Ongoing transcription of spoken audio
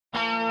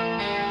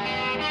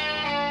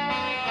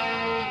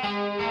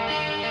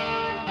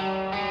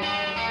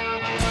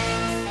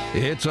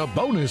It's a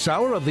bonus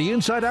hour of the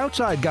Inside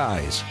Outside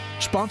Guys,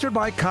 sponsored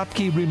by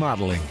Kopke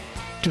Remodeling.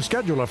 To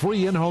schedule a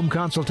free in-home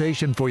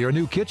consultation for your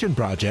new kitchen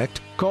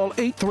project, call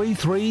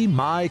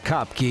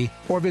 833-MY-KOPKE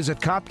or visit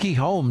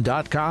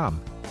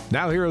KopkeHome.com.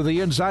 Now here are the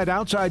Inside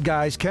Outside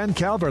Guys, Ken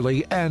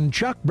Calverley and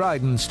Chuck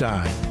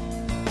Bridenstine.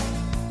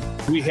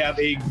 We have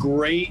a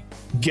great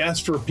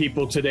guest for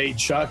people today,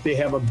 Chuck. They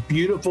have a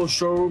beautiful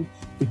showroom.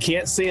 We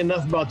can't say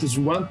enough about this.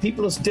 We want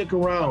people to stick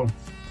around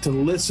to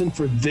listen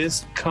for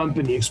this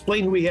company.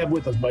 Explain who we have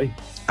with us, buddy.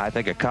 I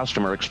think a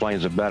customer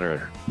explains it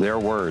better. Their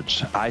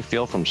words. I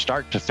feel from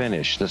start to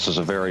finish, this is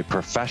a very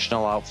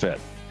professional outfit.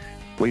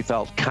 We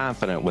felt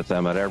confident with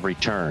them at every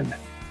turn.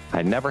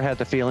 I never had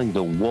the feeling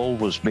the wool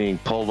was being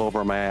pulled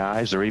over my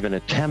eyes or even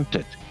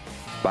attempted.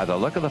 By the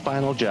look of the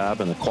final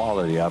job and the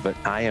quality of it,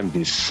 I am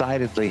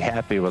decidedly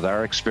happy with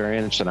our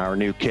experience in our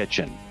new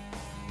kitchen.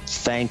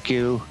 Thank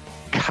you,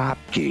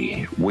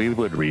 Kopke. We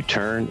would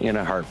return in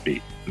a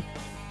heartbeat.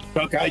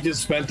 Chuck, I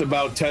just spent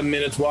about 10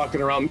 minutes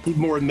walking around,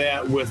 more than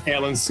that, with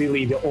Alan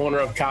Seeley, the owner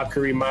of Kopke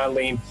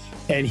Remodeling,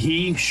 and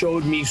he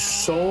showed me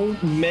so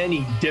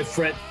many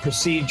different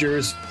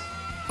procedures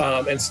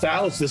and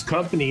styles of this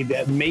company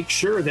that make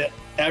sure that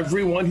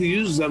everyone who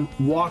uses them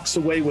walks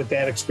away with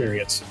that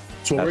experience.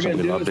 So what we're going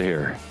to do is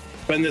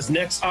spend this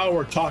next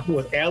hour talking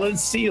with Alan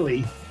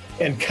Seeley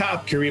and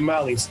Kopke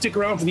Remodeling. Stick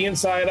around for the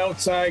Inside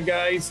Outside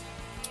Guys,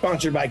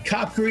 sponsored by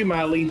Kopke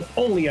Remodeling,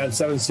 only on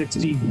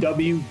 760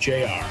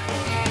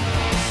 WJR.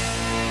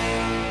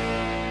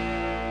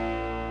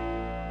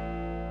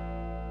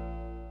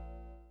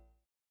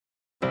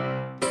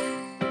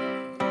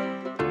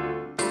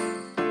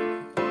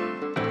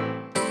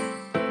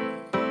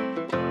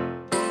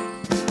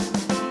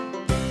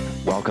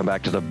 Welcome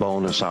back to the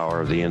bonus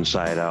hour of the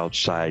Inside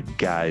Outside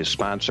Guys,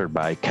 sponsored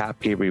by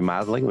Kopke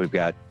Remodeling. We've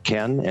got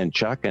Ken and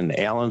Chuck and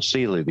Alan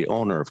Seeley, the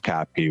owner of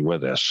Kopke,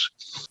 with us.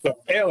 So,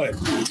 Alan,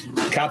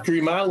 Kopke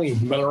Remodeling,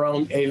 been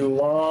around a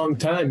long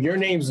time. Your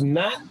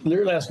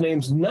last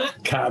name's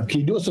not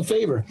Kopke. Do us a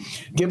favor.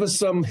 Give us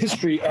some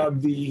history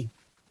of the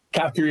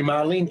Kopke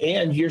Remodeling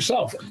and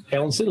yourself,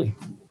 Alan Seeley.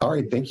 All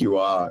right, thank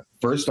you.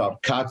 First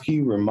off,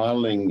 Kopke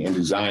Remodeling and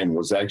Design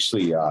was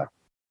actually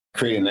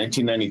created in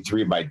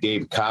 1993 by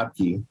Dave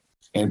Kopke.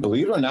 And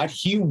believe it or not,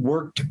 he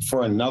worked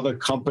for another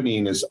company,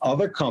 and his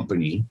other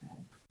company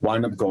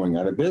wound up going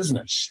out of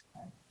business.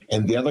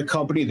 And the other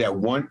company that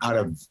went out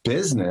of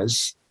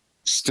business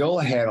still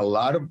had a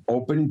lot of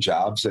open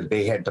jobs that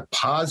they had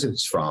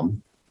deposits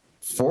from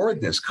for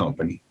this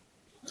company.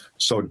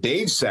 So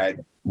Dave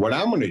said, what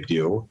I'm going to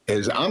do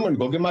is I'm going to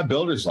go get my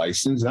builder's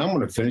license and I'm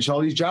going to finish all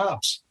these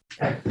jobs.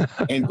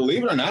 And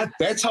believe it or not,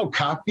 that's how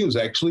Kopke was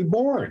actually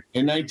born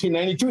in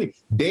 1993.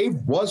 Dave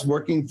was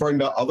working for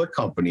the other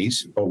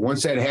companies, but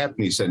once that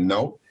happened, he said,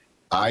 no,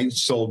 I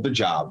sold the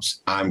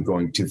jobs. I'm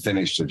going to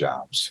finish the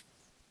jobs.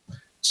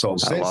 So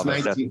since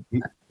 19,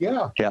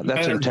 yeah,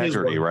 that's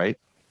integrity, right?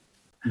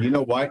 You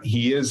know what?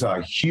 He is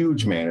a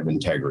huge man of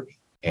integrity.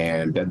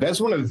 And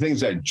that's one of the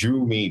things that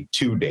drew me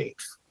to Dave,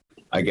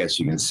 I guess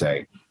you can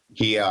say.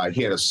 He had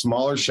a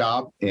smaller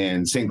shop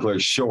in St. Clair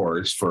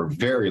Shores for a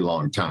very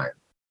long time.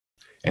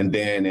 And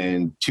then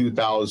in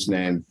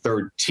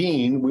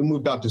 2013, we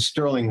moved out to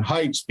Sterling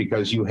Heights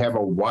because you have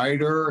a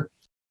wider,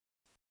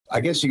 I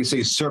guess you could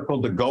say,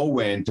 circle to go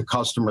in to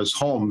customers'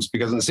 homes,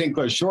 because in St.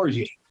 Clair Shores,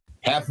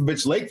 half of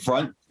it's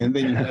lakefront, and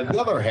then you have the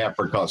other half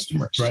for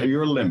customers. Right. So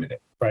you're limited.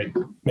 Right.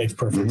 Makes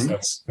perfect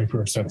sense. Makes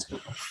perfect sense.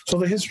 So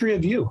the history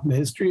of you, the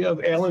history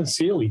of Alan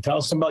Seeley, tell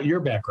us about your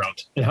background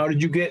and how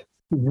did you get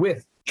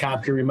with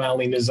Kopke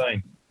Remodeling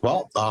Design?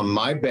 Well,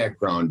 my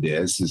background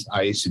is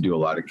I used to do a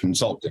lot of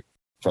consulting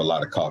for a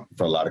lot of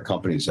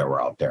companies that were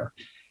out there.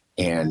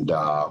 And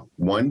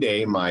one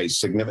day,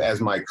 as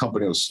my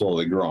company was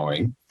slowly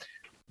growing,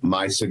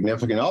 my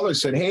significant other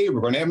said, hey, we're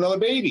going to have another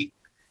baby.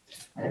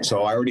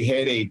 So I already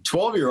had a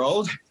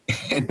 12-year-old,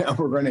 and now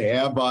we're going to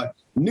have a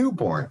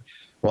newborn.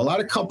 Well, a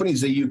lot of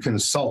companies that you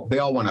consult, they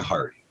all want to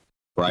hire you,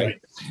 right?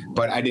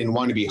 But I didn't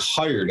want to be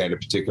hired at a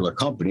particular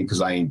company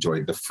because I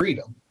enjoyed the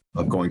freedom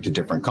of going to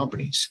different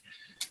companies.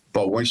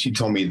 But when she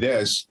told me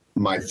this,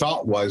 my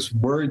thought was,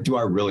 where do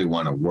I really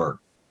want to work?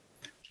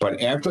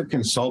 But after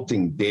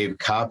consulting Dave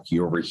Kopke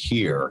over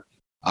here,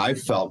 I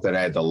felt that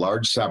I had the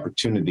largest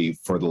opportunity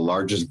for the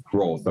largest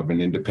growth of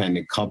an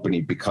independent company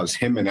because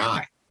him and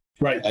I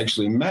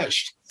actually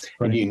meshed.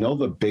 Right. And you know,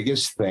 the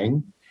biggest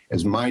thing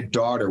is my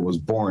daughter was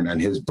born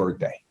on his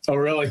birthday. Oh,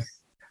 really?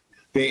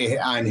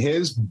 On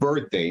his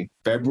birthday,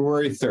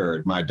 February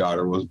 3rd, my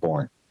daughter was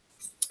born.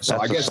 So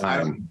I guess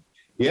God,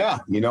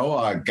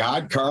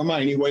 karma,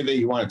 any way that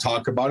you want to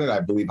talk about it,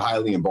 I believe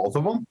highly in both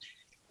of them.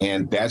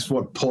 And that's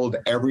what pulled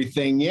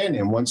everything in.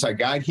 And once I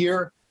got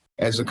here,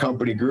 as the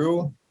company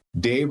grew,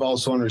 Dave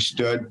also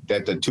understood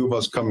that the two of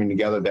us coming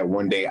together, that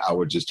one day I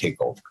would just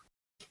take over.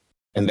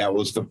 And that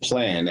was the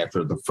plan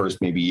after the first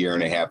maybe year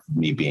and a half of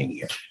me being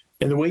here.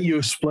 And the way you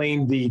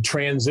explained the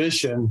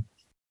transition,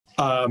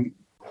 I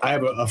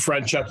have a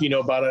friend, Chuck, you know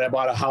about it. I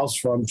bought a house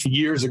from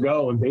years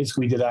ago and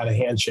basically did it on a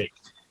handshake.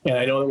 and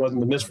I know it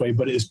wasn't in this way,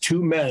 but it is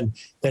two men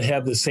that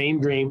have the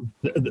same dream,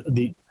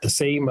 the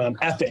same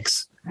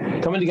ethics,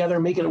 coming together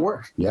and making it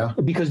work. Yeah.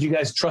 Because you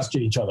guys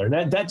trusted each other.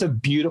 And that's a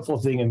beautiful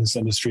thing in this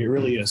industry. It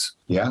really is.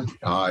 Yeah.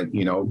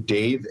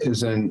 Dave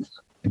isn't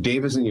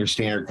your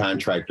standard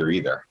contractor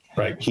either.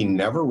 Right. He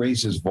never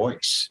raised his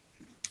voice,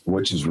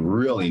 which is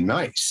really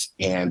nice.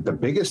 And the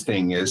biggest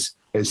thing is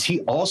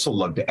he also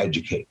loved to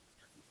educate.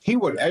 He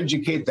would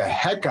educate the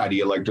heck out of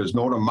you like there's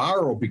no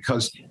tomorrow,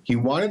 because he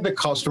wanted the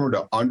customer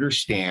to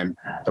understand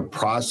the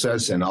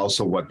process and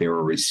also what they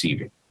were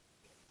receiving.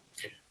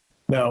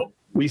 Now,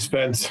 we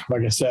spent,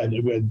 like I said,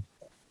 a good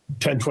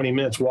 10, 20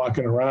 minutes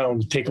walking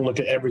around, taking a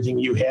look at everything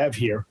you have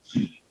here.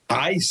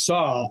 I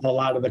saw a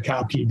lot of the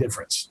Kopke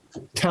difference.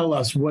 Tell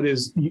us what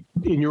is,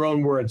 in your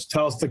own words,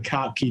 tell us the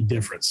Kopke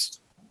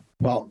difference.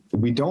 Well,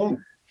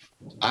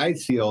 I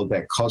feel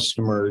that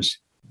customers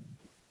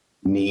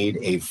need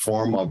a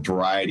form of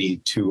variety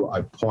to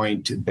a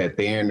point that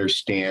they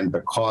understand the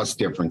cost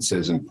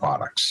differences in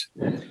products.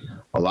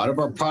 A lot of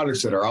our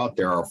products that are out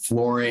there, our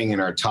flooring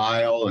and our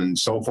tile and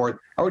so forth,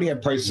 already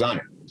have prices on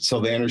it. So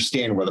they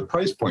understand where the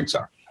price points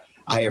are.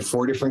 I have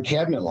 4 different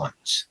cabinet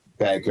lines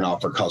that I can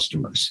offer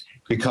customers,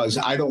 because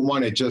I don't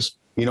want to just,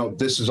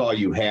 this is all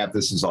you have,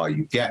 this is all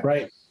you get.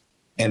 Right.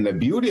 And the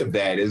beauty of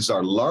that is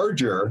our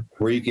larger,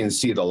 where you can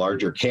see the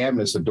larger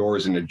cabinets, the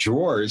doors and the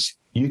drawers,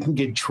 you can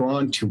get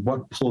drawn to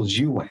what pulls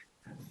you in.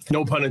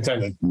 No pun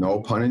intended.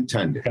 No pun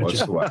intended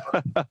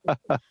whatsoever.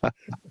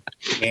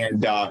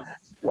 And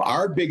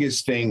our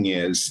biggest thing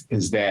is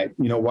that,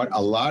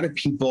 a lot of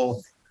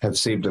people have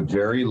saved a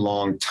very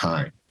long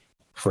time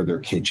for their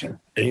kitchen.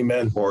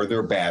 Amen. Or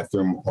their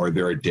bathroom or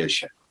their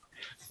addition.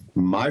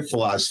 My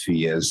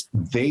philosophy is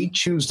they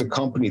choose the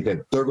company that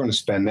they're going to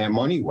spend that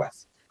money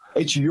with.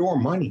 It's your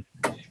money,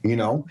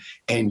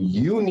 and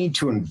you need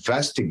to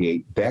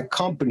investigate that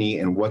company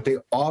and what they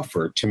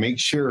offer to make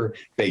sure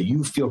that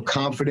you feel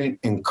confident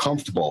and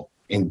comfortable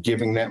in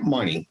giving that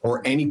money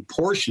or any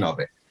portion of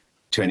it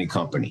to any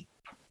company.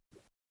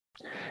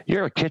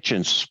 You're a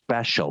kitchen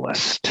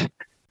specialist.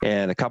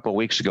 And a couple of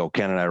weeks ago,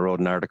 Ken and I wrote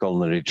an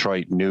article in the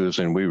Detroit News,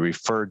 and we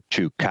referred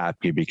to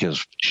Kopke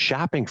because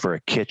shopping for a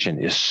kitchen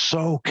is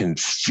so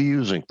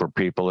confusing for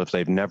people if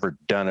they've never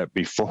done it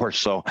before.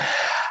 So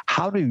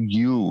how do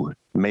you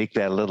make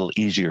that a little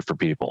easier for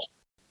people?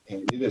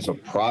 And it is a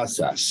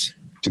process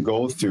to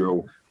go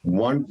through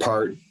one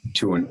part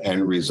to an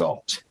end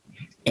result.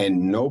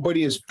 And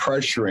nobody is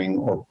pressuring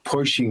or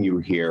pushing you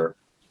here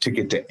to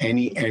get to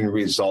any end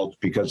result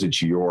because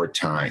it's your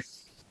time.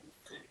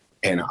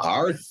 And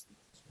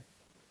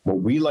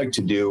what we like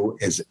to do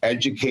is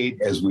educate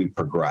as we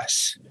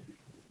progress.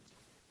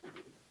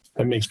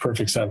 That makes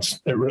perfect sense.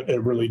 It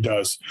really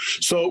does.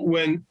 So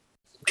when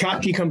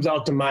Kopke comes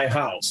out to my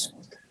house,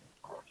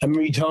 I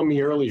remember you telling me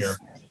earlier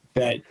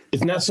that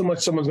it's not so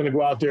much someone's going to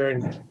go out there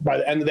and by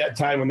the end of that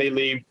time when they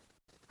leave,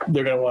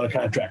 they're going to want a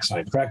contract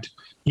signed, correct?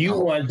 You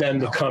want them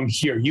to come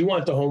here. You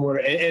want the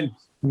homeowner. And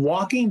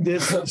walking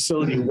this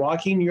facility,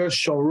 walking your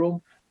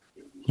showroom,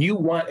 you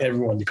want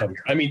everyone to come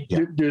here. I mean,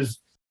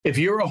 if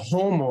you're a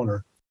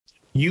homeowner,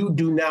 you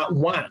do not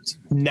want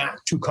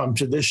not to come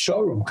to this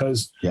showroom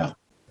because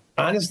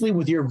honestly,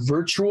 with your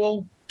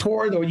virtual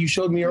tour that you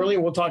showed me earlier,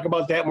 we'll talk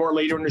about that more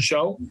later in the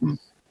show.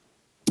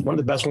 One of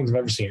the best ones I've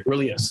ever seen. It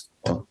really is.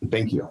 Well,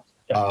 thank you.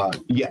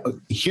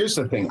 Here's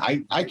the thing.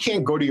 I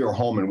can't go to your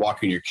home and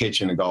walk in your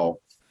kitchen and go,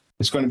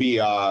 it's going to be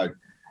 $20,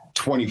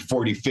 $40,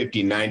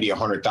 $50, $90,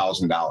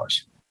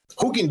 $100,000.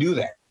 Who can do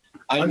that?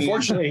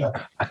 Unfortunately, a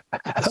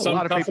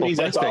lot of people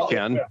think they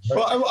can.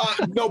 Well,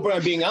 no, but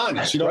I'm being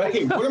honest.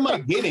 Okay, what am I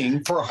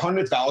getting for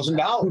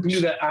 $100,000? Who can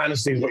do that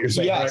honestly is what you're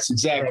saying. Yes, right?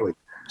 exactly. Right.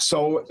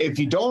 So if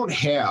you don't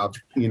have,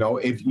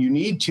 if you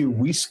need to,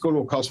 we go to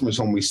a customer's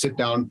home, we sit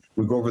down,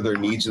 we go over their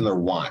needs and their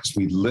wants.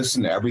 We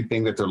listen to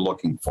everything that they're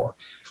looking for.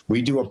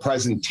 We do a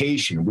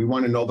presentation. We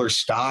want to know their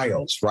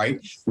styles, right?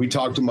 We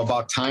talk to them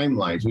about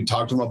timelines. We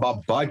talk to them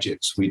about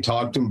budgets. We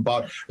talk to them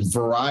about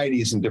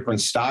varieties and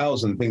different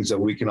styles and things that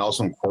we can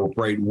also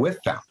incorporate with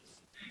them.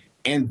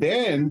 And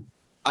then,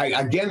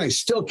 I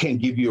still can't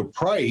give you a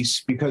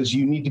price because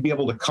you need to be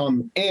able to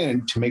come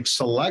in to make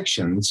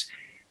selections.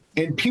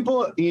 And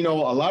people, a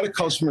lot of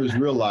customers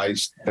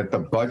realize that the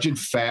budget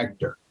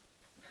factor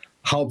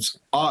helps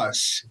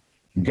us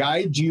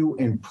guide you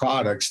in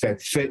products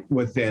that fit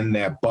within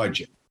that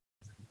budget.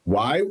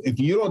 Why? If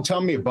you don't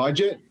tell me a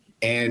budget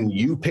and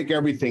you pick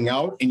everything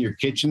out and your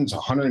kitchen's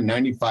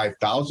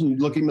 $195,000, you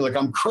look at me like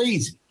I'm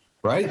crazy,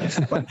 right?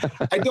 But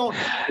I don't.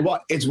 Well,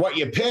 it's what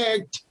you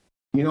picked.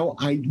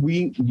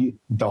 The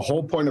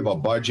whole point of a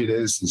budget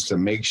is to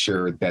make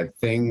sure that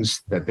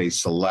things that they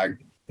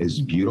select is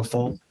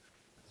beautiful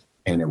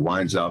and it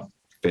winds up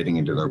fitting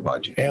into their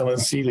budget. Alan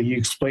Seeley, you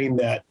explained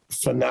that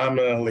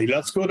phenomenally.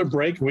 Let's go to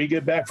break. When we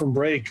get back from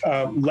break,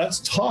 let's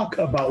talk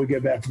about, the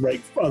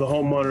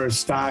homeowner's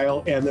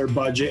style and their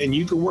budget, and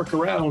you can work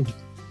around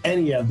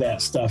any of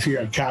that stuff here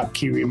at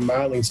Kopke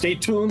Remodeling. Stay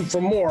tuned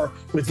for more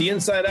with the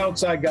Inside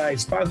Outside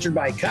Guys, sponsored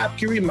by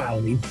Kopke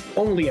Remodeling,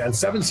 only on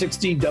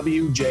 760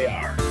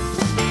 WJR.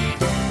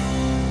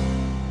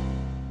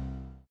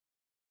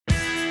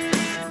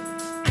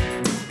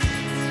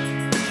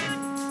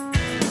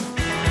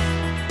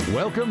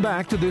 Welcome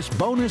back to this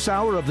bonus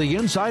hour of the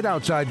Inside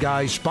Outside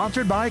Guys,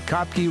 sponsored by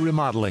Kopke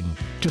Remodeling.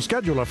 To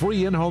schedule a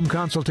free in-home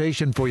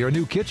consultation for your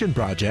new kitchen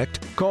project,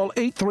 call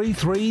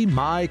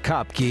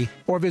 833-MY-KOPKE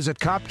or visit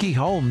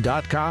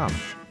KopkeHome.com.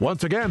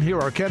 Once again, here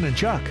are Ken and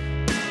Chuck.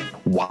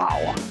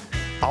 Wow.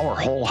 Our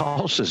whole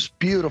house is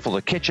beautiful.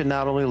 The kitchen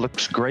not only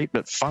looks great,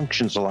 but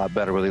functions a lot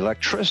better with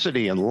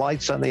electricity and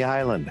lights on the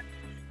island.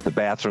 The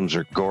bathrooms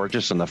are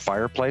gorgeous, and the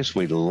fireplace,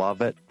 we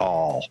love it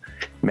all.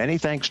 Many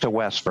thanks to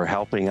Wes for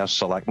helping us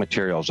select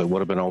materials. It would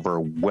have been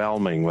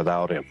overwhelming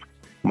without him.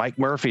 Mike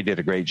Murphy did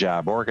a great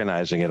job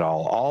organizing it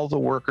all. All the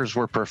workers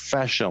were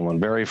professional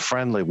and very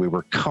friendly. We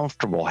were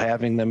comfortable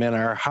having them in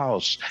our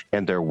house,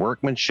 and their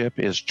workmanship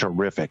is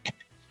terrific.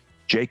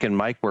 Jake and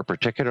Mike were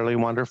particularly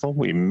wonderful.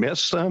 We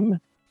miss them.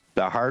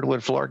 The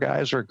hardwood floor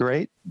guys are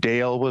great.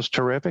 Dale was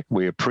terrific.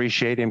 We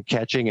appreciate him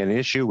catching an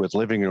issue with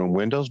living room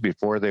windows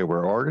before they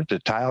were ordered. The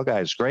tile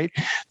guy's great.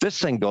 This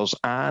thing goes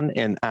on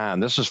and on.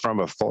 This is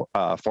from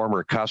a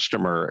former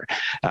customer,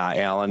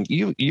 Alan.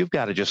 You've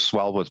got to just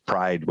swell with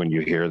pride when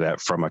you hear that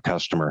from a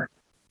customer.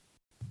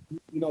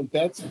 You know,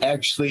 that's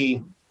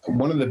actually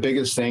one of the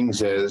biggest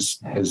things is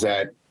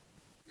that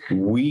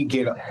we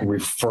get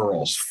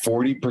referrals.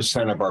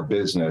 40% of our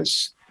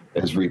business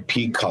is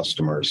repeat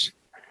customers.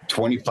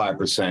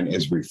 25%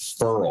 is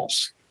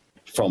referrals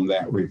from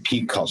that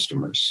repeat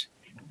customers.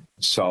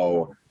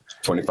 So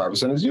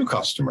 25% is new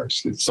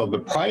customers. So the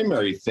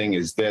primary thing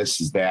is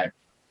that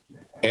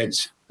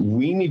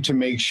we need to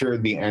make sure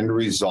the end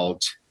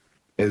result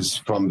is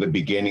from the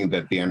beginning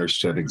that they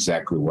understood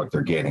exactly what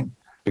they're getting,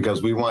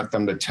 because we want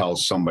them to tell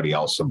somebody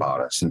else about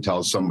us and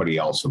tell somebody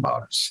else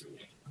about us.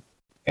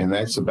 And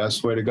that's the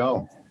best way to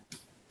go.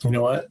 You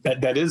know what?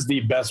 That is the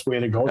best way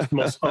to go. It's the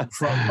most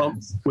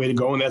upfront way to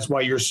go, and that's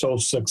why you're so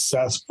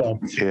successful.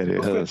 It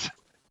is.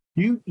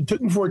 You took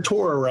me for a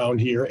tour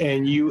around here,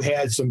 and you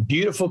had some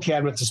beautiful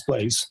cabinet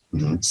displays,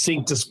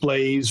 sink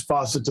displays,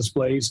 faucet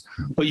displays,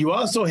 but you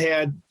also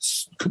had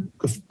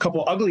a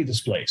couple ugly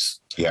displays.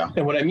 Yeah.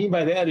 And what I mean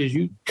by that is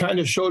you kind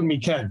of showed me,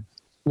 Ken,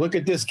 look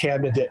at this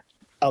cabinet that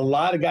a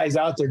lot of guys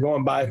out there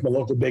going by from a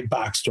local big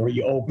box store.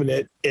 You open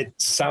it, it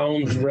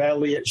sounds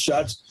rattly, it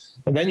shuts.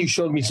 And then you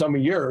showed me some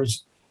of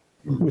yours,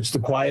 which the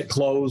quiet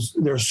close,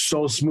 they're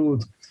so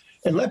smooth.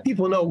 And let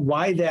people know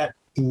why that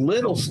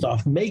little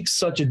stuff makes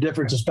such a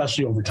difference,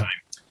 especially over time.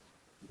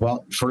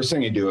 Well, first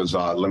thing you do is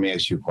let me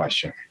ask you a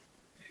question.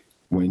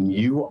 When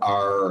you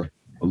are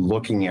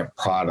looking at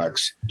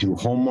products, do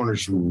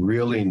homeowners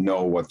really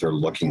know what they're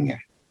looking at?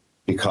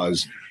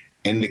 Because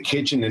in the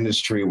kitchen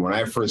industry, when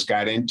I first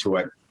got into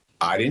it,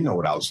 I didn't know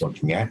what I was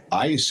looking at.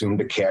 I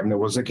assumed a cabinet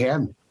was a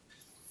cabinet.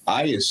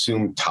 I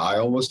assumed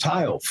tile was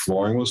tile,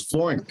 flooring was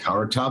flooring,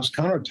 countertop's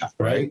countertop,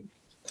 right?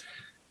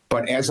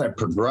 But as I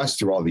progressed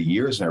through all the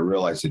years and I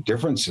realized the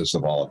differences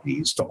of all of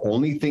these, the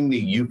only thing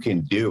that you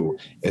can do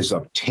is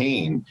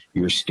obtain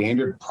your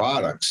standard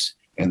products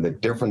and the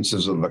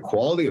differences of the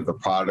quality of the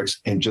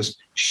products and just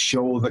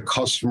show the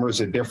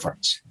customers a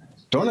difference.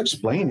 Don't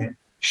explain it,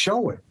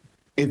 show it.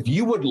 If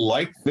you would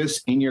like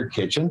this in your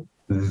kitchen,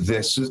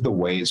 this is the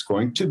way it's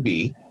going to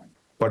be.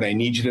 But I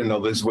need you to know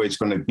this is the way it's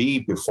going to be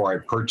before I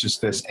purchase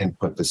this and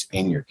put this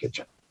in your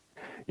kitchen.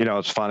 You know,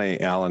 it's funny,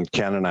 Alan,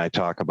 Ken and I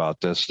talk about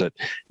this, that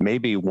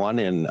maybe 1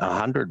 in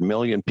 100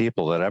 million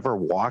people that ever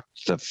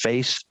walked the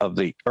face of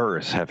the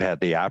earth have had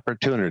the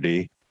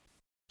opportunity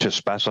to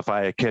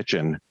specify a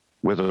kitchen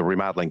with a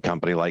remodeling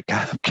company like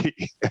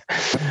Kopke.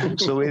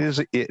 So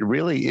it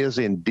really is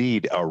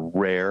indeed a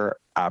rare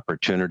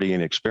opportunity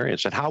and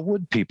experience. And how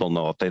would people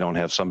know if they don't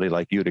have somebody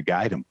like you to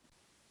guide them?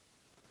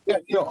 Yeah,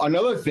 you know,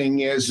 another thing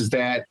is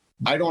that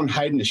I don't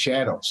hide in the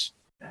shadows.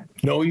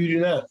 No, you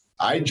do not.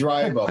 I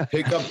drive a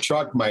pickup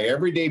truck. My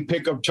everyday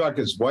pickup truck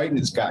is white, and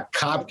it's got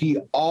Kopke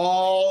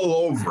all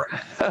over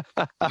it.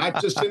 Not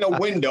just in a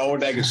window,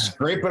 and I can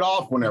scrape it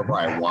off whenever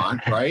I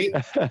want, right?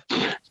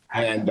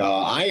 And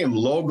I am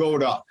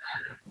logoed up,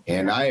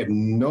 and I have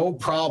no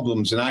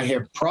problems, and I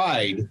have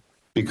pride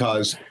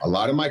because a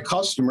lot of my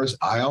customers,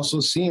 I also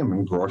see them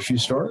in grocery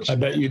stores. I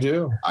bet you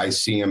do. I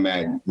see them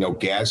at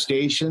gas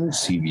stations,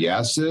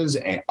 CVS's,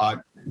 and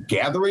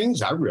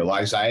gatherings. I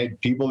realized I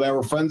had people that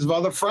were friends of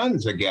other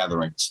friends at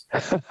gatherings.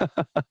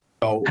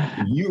 So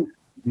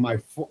my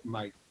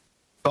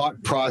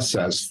thought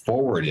process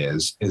forward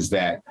is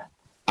that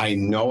I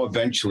know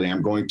eventually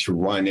I'm going to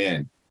run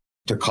in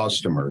to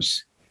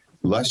customers.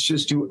 Let's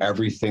just do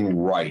everything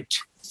right,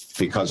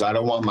 because I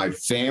don't want my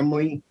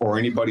family or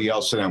anybody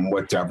else that I'm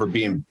with to ever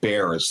be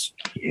embarrassed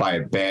by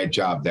a bad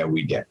job that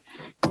we did.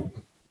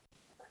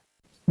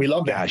 We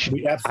love that. Gosh,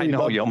 We absolutely I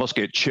know love you that. almost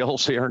get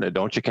chills hearing it,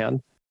 don't you,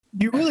 Ken?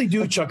 You really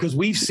do, Chuck, because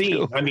we've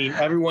seen, I mean,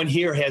 everyone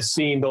here has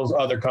seen those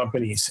other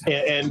companies.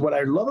 And what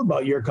I love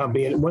about your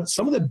company, and what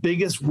some of the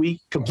biggest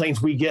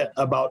complaints we get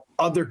about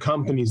other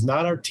companies,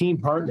 not our team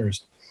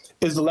partners,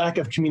 is the lack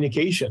of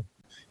communication.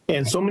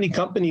 And so many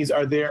companies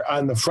are there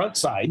on the front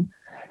side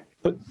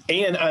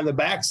and on the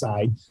back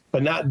side,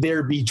 but not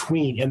there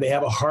between. And they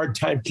have a hard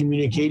time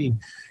communicating.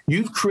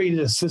 You've created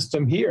a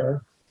system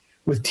here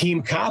with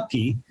Team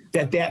Kopke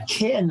that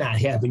cannot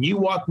happen. You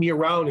walked me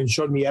around and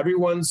showed me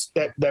everyone's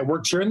that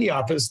works here in the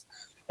office,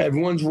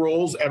 everyone's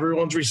roles,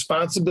 everyone's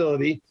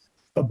responsibility.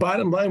 But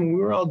bottom line, when we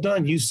were all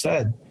done, you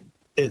said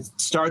it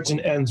starts and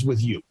ends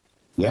with you.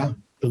 Yeah.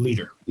 The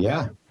leader.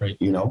 Yeah. Right.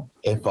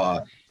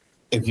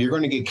 If you're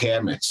going to get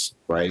cabinets,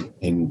 right,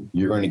 and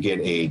you're going to get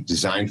a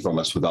design from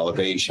us with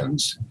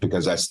elevations,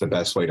 because that's the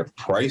best way to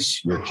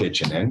price your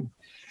kitchen in,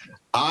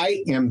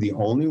 I am the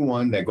only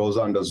one that goes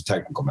out and does a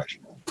technical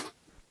measurement.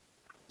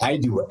 I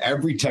do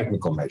every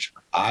technical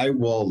measurement. I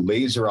will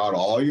laser out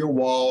all your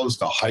walls,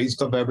 the height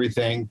of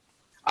everything.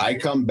 I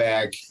come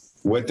back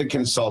with the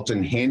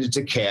consultant, hand it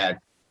to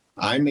Kat.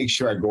 I make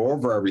sure I go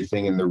over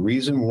everything. And the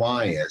reason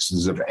why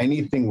is if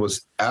anything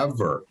was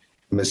ever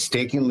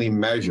mistakenly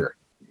measured,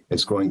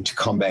 it's going to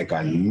come back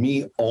on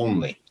me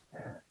only,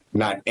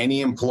 not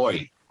any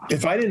employee.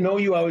 If I didn't know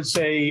you, I would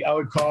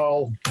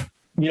call,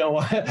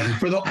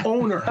 for the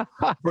owner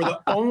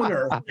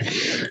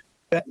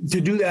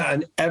to do that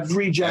on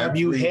every job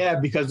you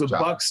have, because the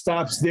buck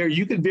stops there.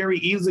 You could very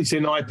easily say,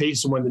 no, I pay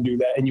someone to do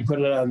that, and you put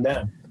it on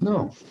them.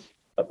 No.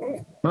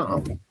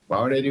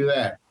 Why would I do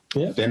that?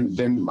 Yeah.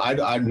 Then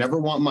I'd never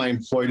want my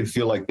employee to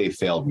feel like they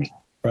failed me.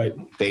 Right.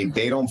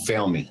 They don't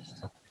fail me.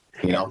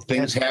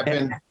 Things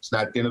happen. It's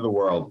not the end of the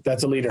world.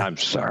 That's a leader. I'm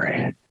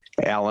sorry.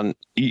 Alan,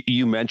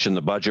 you mentioned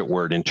the budget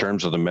word in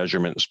terms of the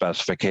measurement and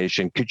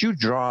specification. Could you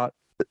draw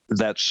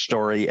that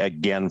story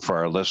again for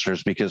our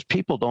listeners? Because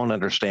people don't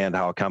understand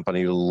how a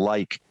company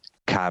like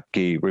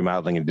Kopke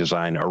Remodeling and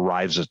Design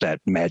arrives at that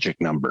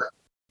magic number.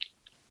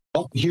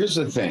 Well, here's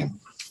the thing.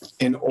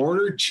 In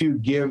order to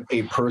give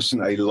a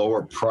person a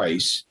lower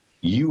price,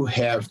 you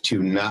have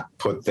to not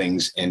put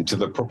things into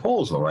the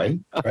proposal, right?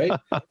 Right.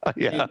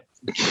 Yeah.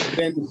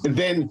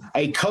 Then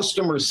a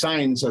customer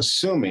signs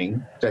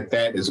assuming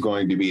that is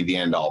going to be the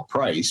end all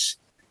price,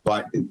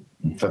 but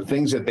the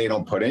things that they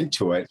don't put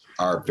into it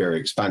are very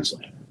expensive.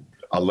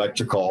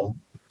 Electrical,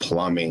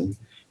 plumbing,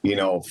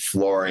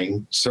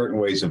 flooring, certain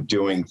ways of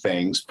doing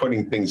things,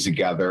 putting things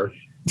together.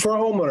 For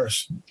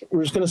homeowners,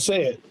 we're just going to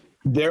say it.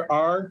 There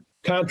are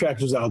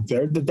contractors out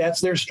there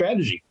that's their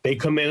strategy. They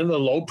come in at a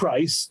low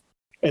price,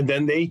 and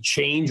then they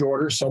change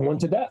order someone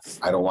to death.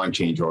 I don't want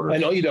change orders. I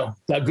know you don't.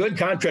 A good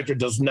contractor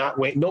does not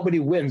wait. Nobody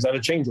wins on a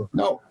change order.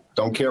 No,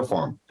 don't care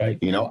for them. Right.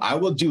 I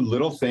will do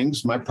little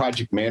things. My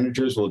project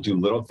managers will do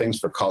little things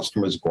for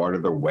customers, go out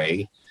of their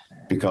way,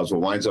 because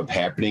what winds up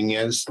happening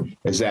is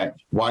that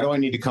why do I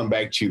need to come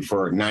back to you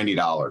for $90,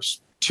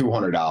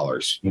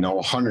 $200,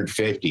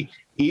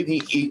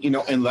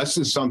 $150, unless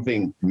it's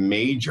something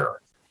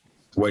major,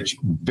 which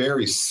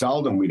very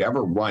seldom we'd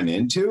ever run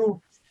into.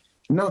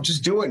 No,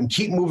 just do it and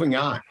keep moving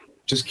on.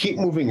 Just keep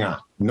moving on.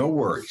 No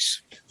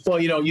worries. Well,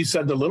 you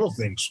said the little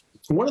things.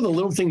 One of the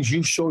little things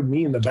you showed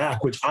me in the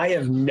back, which I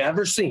have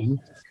never seen,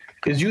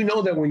 is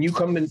that when you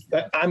come in,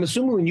 I'm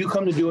assuming when you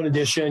come to do an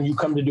addition, you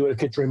come to do a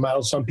kitchen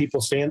remodel,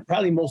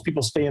 probably most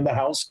people stay in the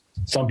house.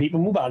 Some people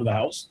move out of the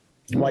house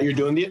while you're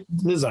doing the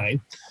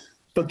design.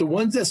 But the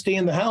ones that stay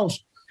in the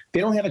house, they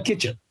don't have a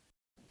kitchen.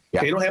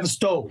 Yeah. They don't have a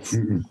stove.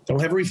 Mm-hmm. They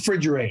don't have a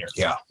refrigerator.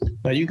 Yeah.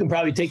 Now, you can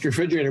probably take your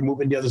refrigerator, move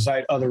it to the other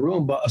side of the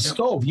room, but a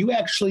stove, you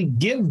actually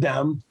give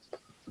them,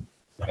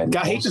 I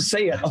hate to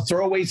say it, a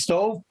throwaway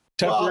stove,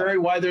 temporary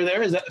while they're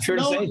there. Is that fair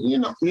to say?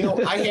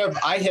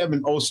 I have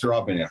an Oster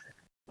oven there,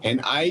 and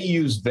I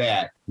use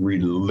that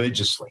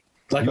religiously.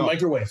 Like a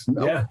microwave.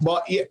 Yeah.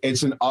 Well,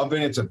 it's an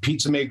oven. It's a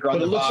pizza maker on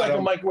the bottom. But it looks like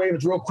a microwave.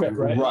 It's real quick,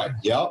 right? Right.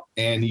 Yep.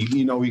 And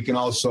you can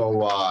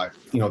also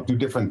do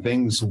different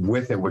things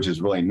with it, which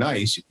is really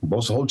nice. You can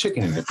roast a whole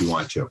chicken in it if you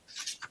want to.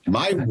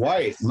 My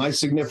wife, my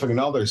significant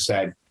other,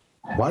 said,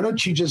 "Why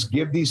don't you just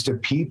give these to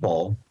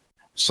people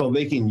so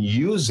they can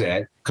use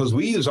it? Because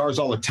we use ours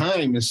all the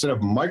time instead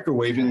of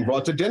microwaving and go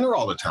out to dinner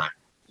all the time."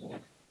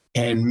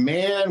 And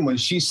man, when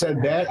she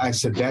said that, I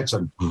said, "That's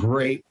a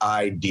great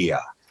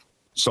idea."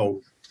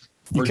 So.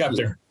 You kept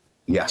her.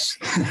 Yes.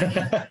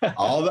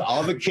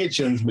 all the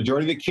kitchens,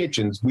 majority of the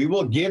kitchens, we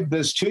will give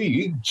this to you.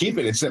 You can keep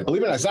it.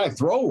 Believe it or not, it's not a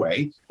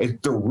throwaway.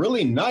 They're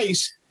really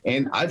nice.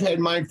 And I've had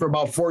mine for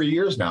about 4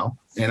 years now,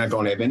 and I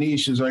don't have any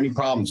issues or any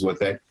problems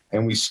with it.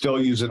 And we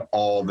still use it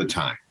all the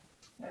time.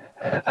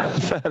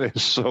 That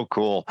is so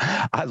cool.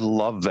 I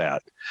love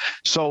that.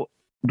 So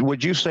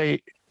would you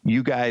say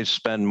you guys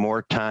spend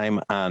more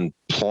time on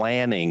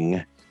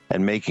planning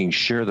and making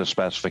sure the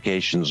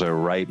specifications are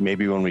right?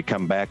 Maybe when we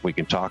come back, we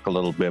can talk a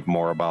little bit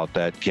more about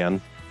that,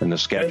 Ken, and the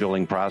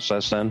scheduling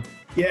process then?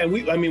 Yeah,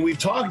 we've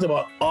talked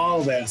about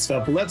all that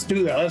stuff, but let's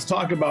do that. Let's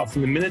talk about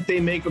from the minute they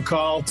make a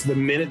call to the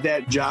minute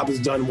that job is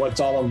done, what's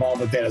all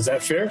involved with that. Is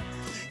that fair?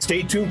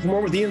 Stay tuned for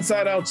more with the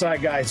Inside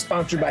Outside Guys,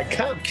 sponsored by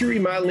Kopke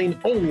Remodeling,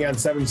 only on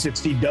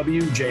 760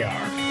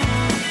 WJR.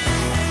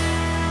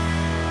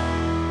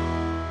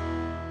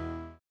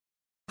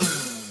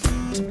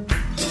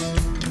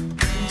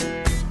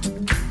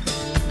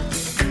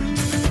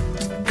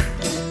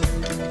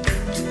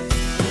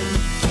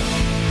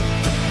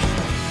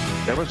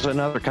 was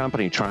another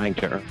company trying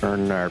to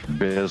earn our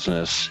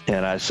business,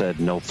 and I said,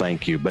 no,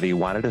 thank you. But he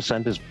wanted to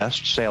send his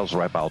best sales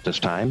rep out this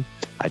time.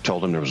 I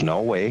told him there was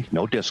no way,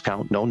 no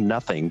discount, no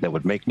nothing that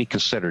would make me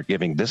consider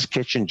giving this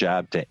kitchen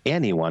job to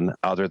anyone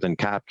other than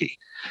Kopke.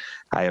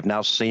 I have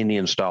now seen the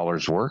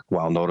installers work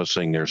while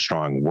noticing their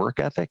strong work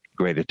ethic,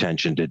 great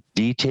attention to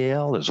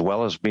detail, as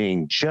well as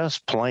being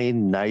just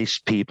plain nice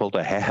people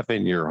to have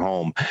in your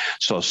home.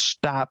 So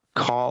stop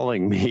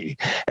calling me.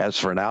 As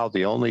for now,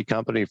 the only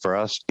company for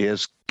us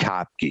is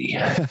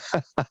Kopke.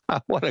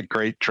 What a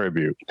great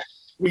tribute.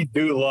 We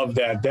do love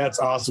that. That's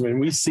awesome. And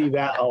we see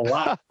that a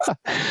lot.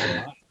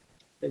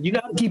 You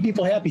got to keep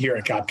people happy here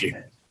at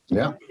Kopke.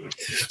 Yeah.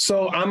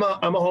 So I'm a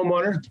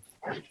homeowner.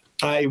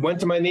 I went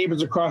to my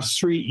neighbors across the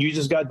street. You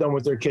just got done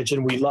with their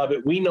kitchen. We love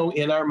it. We know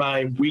in our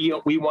mind we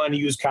want to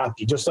use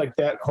Kopke, just like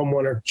that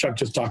homeowner Chuck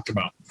just talked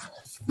about.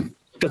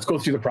 Let's go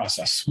through the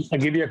process. I'll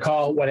give you a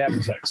call. What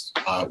happens next?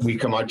 We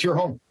come out to your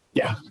home.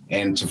 Yeah.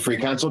 And it's a free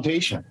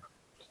consultation.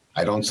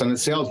 I don't send a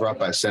sales rep.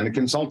 I send a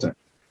consultant.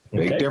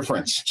 Big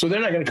difference. So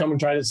they're not going to come and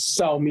try to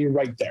sell me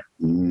right there.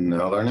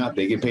 No, they're not.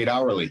 They get paid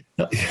hourly.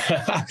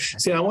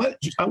 See, I want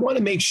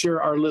to make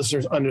sure our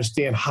listeners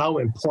understand how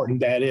important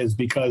that is,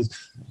 because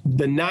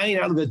the 9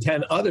 out of the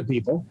 10 other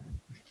people,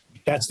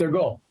 that's their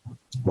goal.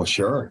 Well,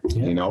 sure.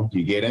 Yeah. You know,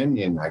 you get in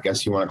and I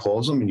guess you want to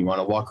close them and you want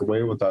to walk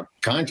away with a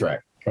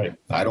contract. Right.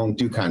 I don't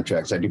do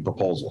contracts. I do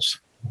proposals.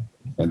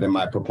 And then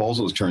my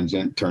proposals turn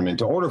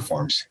into order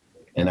forms.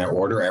 And I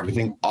order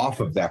everything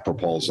off of that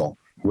proposal,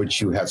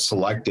 which you have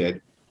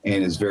selected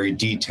and is very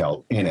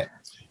detailed in it.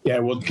 Yeah,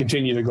 we'll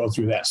continue to go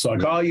through that. So I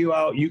call you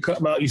out, you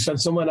come out, you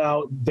send someone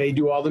out, they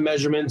do all the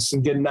measurements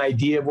and get an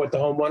idea of what the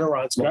homeowner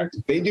wants, correct?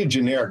 They do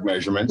generic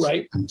measurements.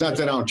 Right. It's not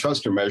that I don't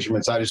trust their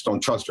measurements. I just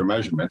don't trust their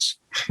measurements.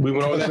 We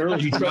went over that earlier.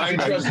 You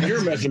trust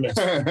your measurements.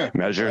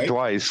 Measure right?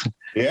 Twice.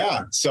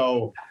 Yeah.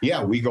 So,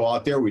 yeah, we go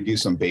out there. We do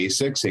some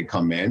basics. They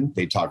come in.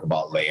 They talk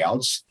about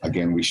layouts.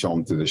 Again, we show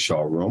them through the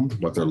showroom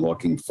what they're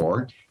looking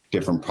for,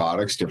 different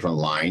products, different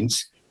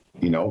lines,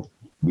 you know.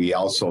 We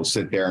also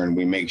sit there and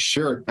we make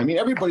sure, I mean,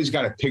 everybody's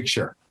got a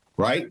picture,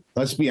 right?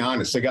 Let's be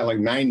honest. They got like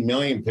 9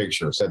 million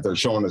pictures that they're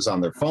showing us on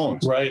their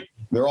phones. Right.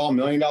 They're all $1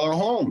 million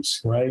homes.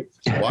 Right.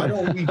 Why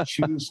don't we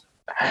choose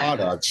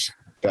products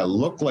that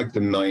look like the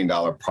 $1 million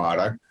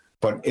product,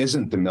 but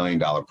isn't the $1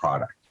 million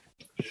product?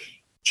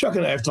 Chuck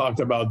and I have talked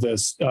about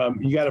this.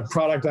 You got a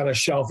product on a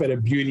shelf at a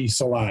beauty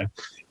salon.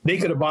 They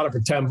could have bought it for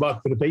 $10,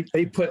 but if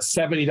they put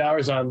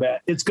 $70 on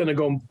that, it's going to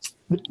go.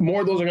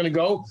 More of those are going to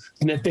go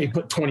than if they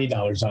put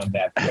 $20 on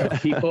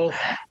that. People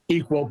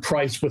equal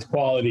price with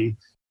quality.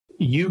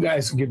 You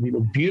guys can give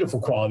people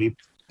beautiful quality,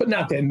 but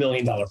not that $1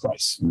 million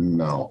price.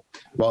 No.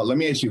 Well, let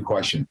me ask you a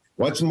question.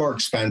 What's more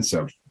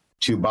expensive,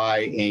 to buy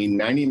a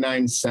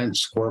 99-cent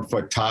square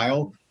foot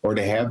tile or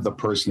to have the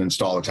person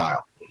install a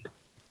tile?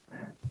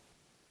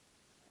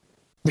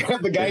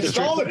 The guy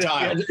install the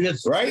tile,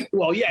 right?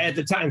 Well, yeah, at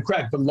the time,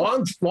 correct. But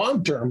long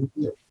term,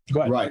 go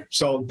ahead. Right.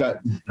 So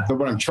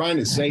what I'm trying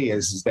to say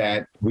is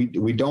that we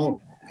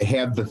don't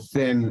have the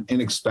thin,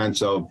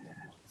 inexpensive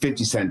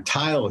 50-cent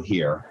tile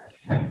here.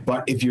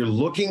 But if you're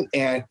looking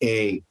at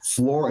a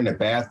floor in a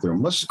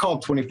bathroom, let's just call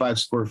it 25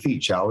 square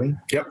feet, shall we?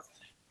 Yep.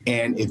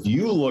 And if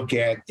you look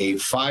at a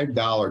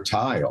 $5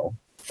 tile,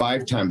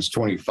 5 times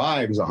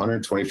 25 is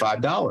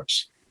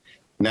 $125.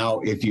 Now,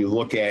 if you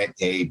look at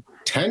a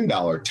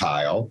 $10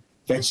 tile,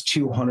 that's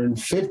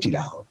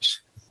 $250.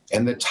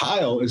 And the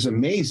tile is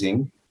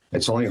amazing.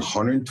 It's only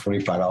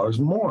 $125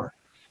 more.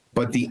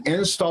 But the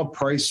install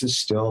price is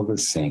still the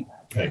same.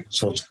 Okay.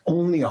 So it's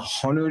only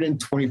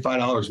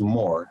 $125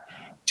 more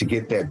to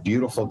get that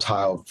beautiful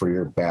tile for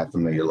your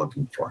bathroom that you're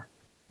looking for.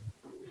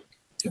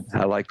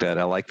 I like that.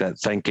 I like that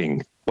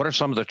thinking. What are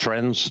some of the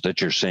trends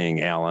that you're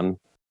seeing, Alan?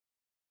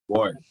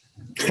 Boy,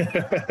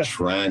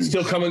 trends.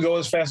 Still come and go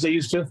as fast as they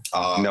used to?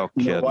 No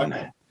kidding. You know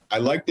what? I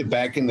liked it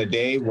back in the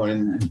day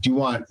when, do you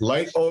want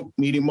light oak,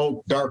 medium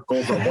oak, dark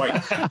oak, or white?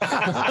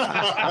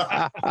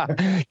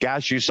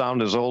 Gosh, you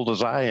sound as old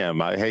as I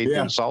am. I hate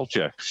to insult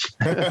you.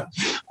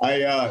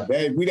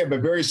 We'd have a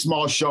very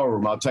small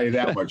showroom, I'll tell you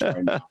that much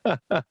right now.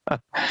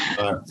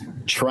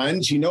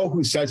 Trends, you know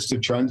who sets the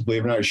trends,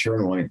 believe it or not, is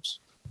Sherwin-Williams.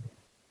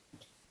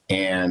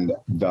 And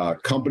the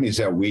companies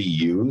that we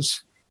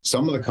use,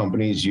 some of the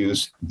companies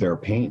use their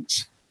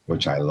paints,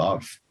 which I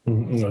love.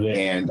 Mm-hmm.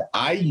 And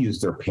I use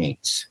their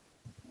paints.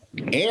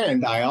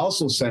 And I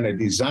also send a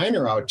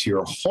designer out to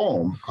your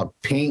home, a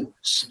paint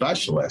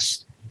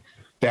specialist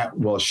that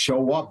will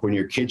show up when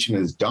your kitchen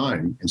is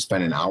done and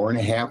spend an hour and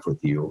a half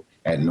with you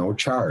at no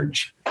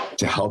charge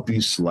to help you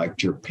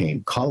select your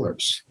paint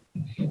colors.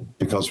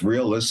 Because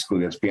realistically,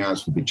 let's be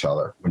honest with each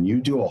other, when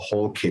you do a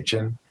whole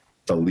kitchen,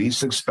 the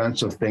least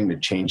expensive thing to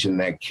change in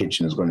that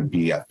kitchen is going to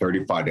be a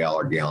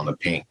 $35 gallon of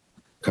paint,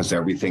 because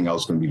everything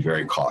else is going to be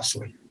very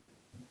costly.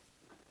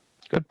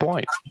 Good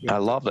point. I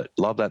love it.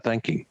 Love that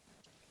thinking.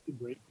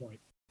 Great point.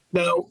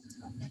 Now,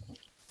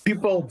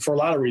 people, for a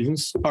lot of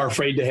reasons, are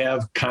afraid to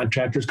have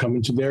contractors come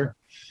into their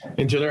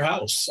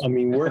house. I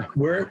mean,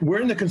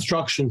 we're in the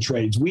construction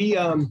trades. We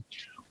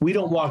we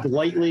don't walk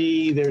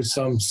lightly. There's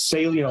some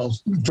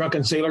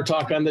drunken sailor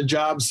talk on the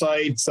job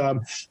sites.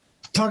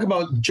 Talk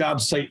about job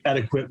site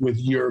etiquette with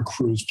your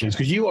crews, please,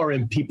 because you are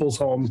in people's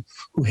homes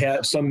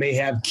some may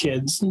have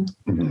kids.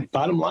 Mm-hmm.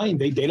 Bottom line,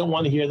 they don't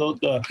want to hear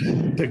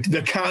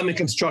the common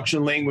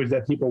construction language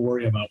that people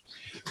worry about.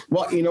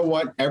 Well, you know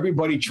what?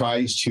 Everybody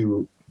tries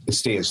to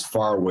stay as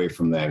far away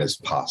from that as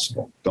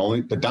possible.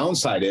 The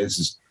downside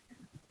is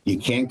you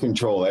can't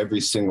control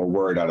every single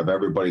word out of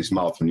everybody's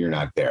mouth when you're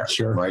not there.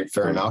 Sure. Right?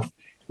 Fair enough.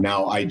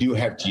 Now, I do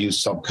have to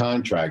use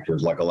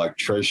subcontractors like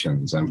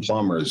electricians and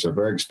plumbers. They're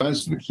very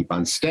expensive to keep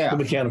on staff. The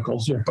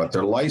mechanicals, yeah. But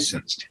they're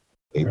licensed.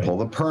 They pull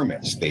the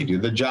permits. They do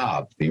the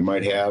job. They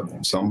might have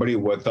somebody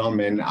with them,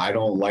 and I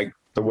don't like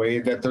the way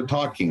that they're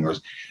talking.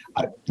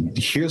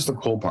 Here's the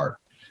cool part.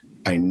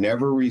 I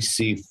never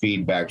receive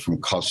feedback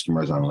from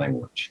customers on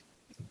language.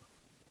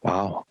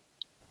 Wow.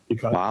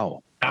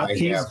 Wow.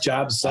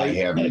 Job site. I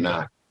have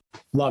not.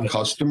 Love it.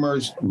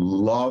 Customers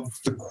love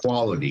the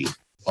quality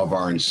of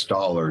our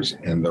installers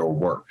and their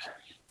work.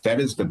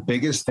 That is the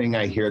biggest thing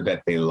I hear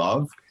that they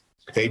love.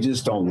 They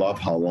just don't love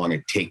how long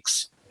it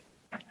takes.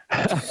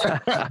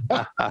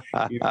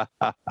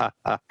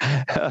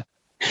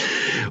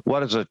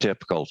 What is a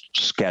typical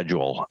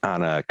schedule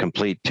on a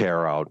complete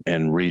tear out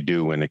and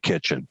redo in a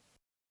kitchen?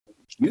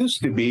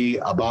 Used to be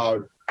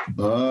about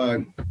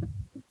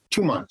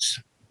 2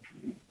 months.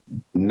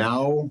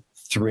 Now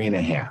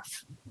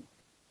 3.5.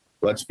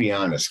 Let's be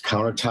honest,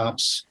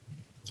 countertops,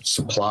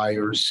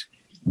 suppliers,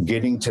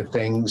 getting to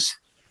things.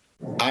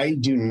 I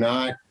do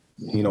not,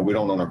 we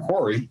don't own a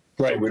quarry,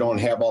 right? So we don't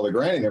have all the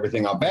granite and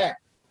everything out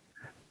back.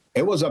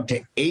 It was up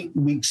to 8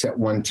 weeks at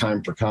one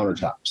time for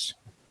countertops.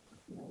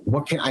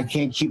 I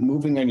can't keep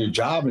moving on your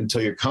job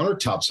until your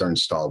countertops are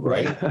installed,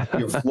 right?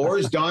 Your floor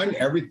is done,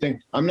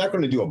 everything. I'm not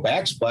going to do a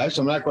backsplash.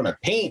 I'm not going to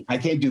paint. I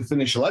can't do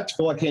finished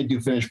electrical. I can't do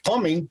finished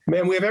plumbing.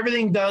 Man, we have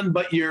everything done,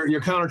 but your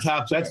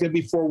countertops, that's going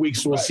to be 4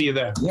 weeks. So we'll see you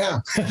then.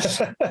 Yeah.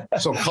 So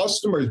some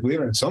customers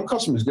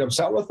get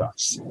upset with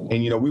us.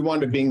 And, we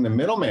wanted to be the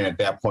middleman at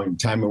that point in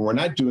time, and we're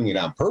not doing it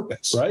on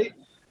purpose. Right.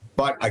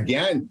 But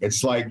again,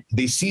 it's like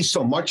they see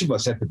so much of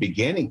us at the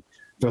beginning.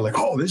 They're like,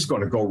 oh, this is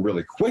going to go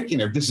really quick.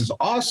 And this is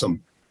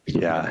awesome.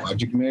 Yeah.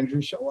 Project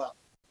managers show up.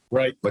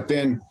 Right. But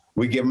then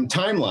we give them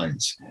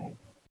timelines.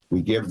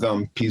 We give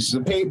them pieces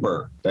of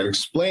paper that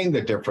explain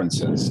the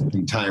differences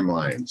in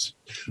timelines.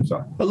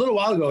 So a little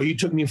while ago, you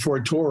took me for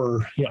a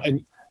tour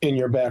in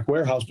your back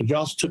warehouse, but you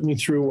also took me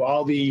through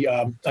all the,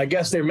 I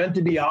guess they're meant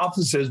to be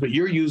offices, but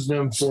you're using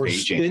them for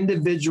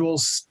individual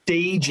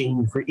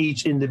staging for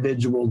each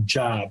individual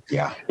job.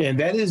 Yeah. And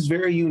that is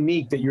very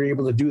unique that you're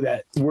able to do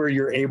that where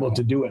you're able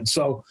to do it.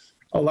 So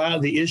a lot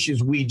of the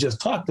issues we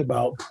just talked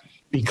about,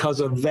 because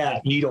of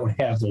that, you don't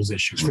have those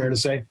issues. Fair to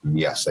say?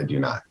 Yes, I do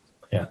not.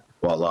 Yeah.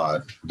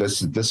 Well,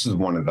 this is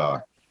one of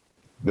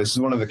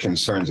the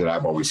concerns that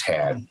I've always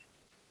had,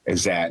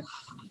 is that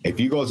if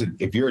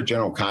you're a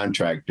general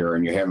contractor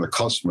and you're having the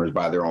customers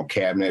buy their own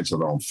cabinets or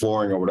their own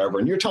flooring or whatever,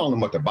 and you're telling them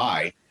what to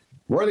buy,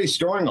 where are they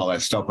storing all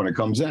that stuff when it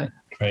comes in?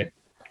 Right.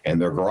 In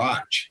their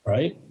garage.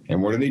 Right.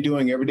 And what are they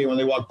doing every day when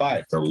they walk by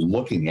it? They're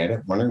looking at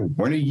it, wondering,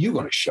 when are you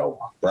going to show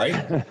up,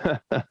 right?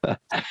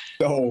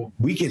 So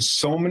we get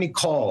so many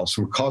calls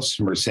from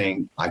customers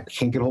saying, I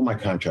can't get hold of my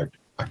contractor.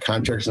 My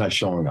contractor's not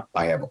showing up.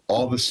 I have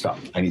all this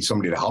stuff. I need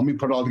somebody to help me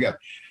put it all together.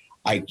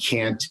 I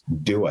can't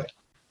do it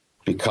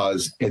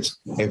because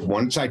if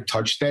once I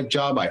touch that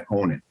job, I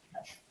own it.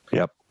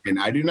 Yep. And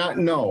I do not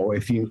know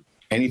if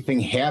anything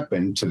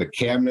happened to the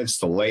cabinets,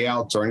 the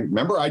layouts, or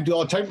remember, I do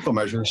all technical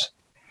measures.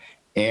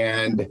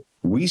 And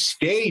we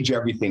stage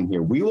everything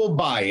here. We will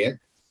buy it,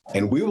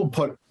 and we will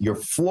put your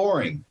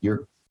flooring,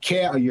 your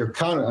cabinets,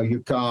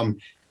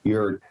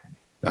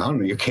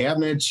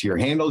 your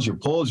handles, your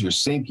pulls, your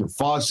sink, your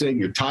faucet,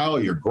 your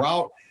tile, your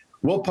grout.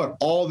 We'll put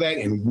all that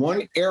in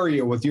one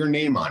area with your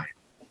name on it.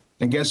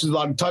 And guess who's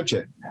allowed to touch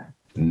it?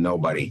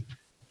 Nobody.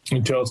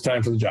 Until it's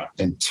time for the job.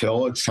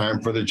 Until it's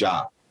time for the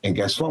job. And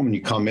guess what? When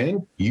you come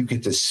in, you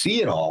get to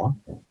see it all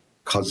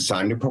because it's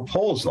on your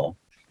proposal,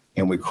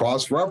 and we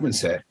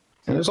cross-reference it.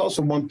 And there's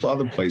also one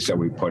other place that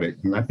we put it,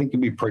 and I think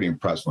you'll be pretty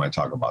impressed when I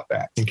talk about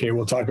that. Okay,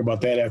 we'll talk about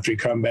that after we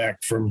come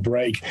back from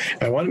break.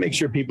 I want to make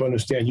sure people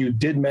understand, you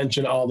did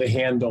mention all the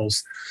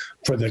handles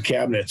for the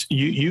cabinets.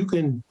 You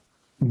can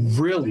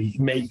really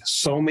make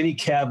so many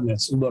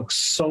cabinets look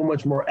so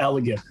much more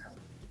elegant.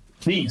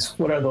 These,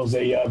 what are those?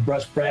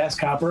 Brushed brass,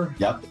 copper?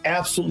 Yep.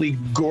 Absolutely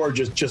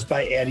gorgeous just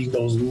by adding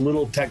those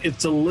little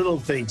it's the little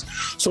things.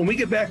 So when we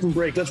get back from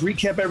break, let's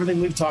recap everything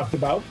we've talked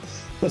about.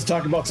 Let's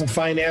talk about some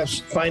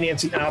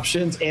financing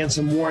options and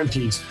some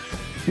warranties.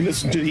 You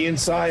listen to the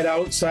Inside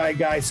Outside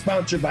Guy,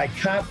 sponsored by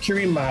Kopke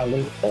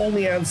Remodeling,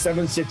 only on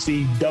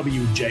 760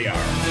 WJR.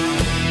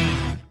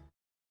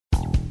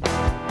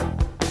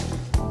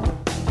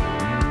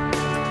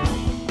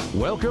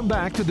 Welcome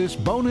back to this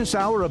bonus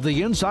hour of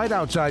the Inside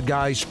Outside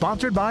Guy,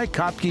 sponsored by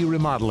Kopke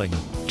Remodeling.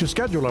 To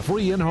schedule a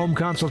free in-home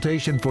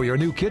consultation for your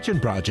new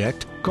kitchen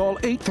project, call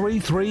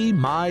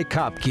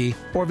 833-MY-KOPKE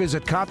or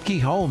visit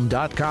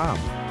KOPKEHome.com.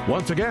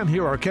 Once again,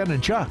 here are Ken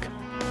and Chuck.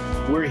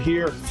 We're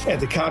here at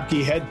the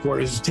Kopke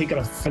headquarters taking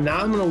a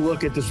phenomenal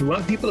look at this. We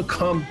want people to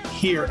come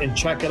here and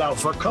check it out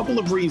for a couple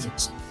of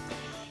reasons.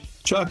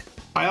 Chuck,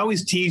 I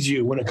always tease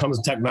you when it comes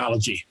to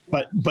technology,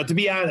 but to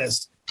be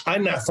honest,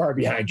 I'm not far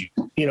behind you.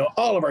 You know,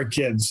 all of our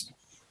kids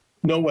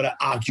know what an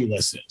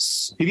Oculus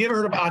is. Have you ever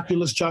heard of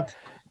Oculus, Chuck?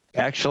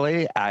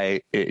 Actually,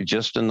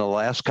 just in the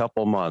last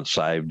couple months,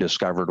 I've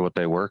discovered what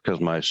they were because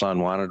my son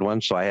wanted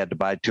one, so I had to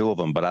buy 2 of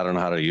them, but I don't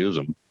know how to use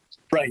them.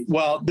 Right.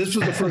 Well, this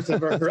was the first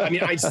I've ever heard. I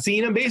mean, I've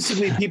seen them.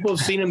 Basically, people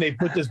have seen them. They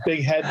put this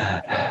big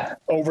head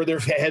over their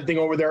head thing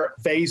over their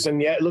face, and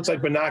yeah, it looks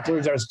like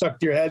binoculars are stuck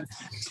to your head.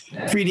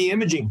 3D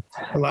imaging.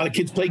 A lot of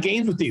kids play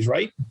games with these,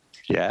 right?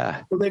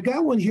 Yeah. Well, they've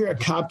got one here at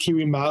Kopke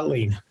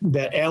Remodeling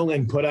that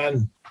Alan put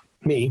on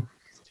me.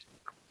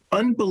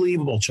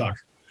 Unbelievable, Chuck.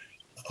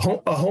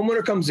 A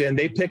homeowner comes in,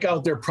 they pick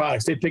out their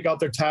products, they pick out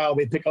their tile,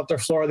 they pick out their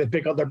floor, they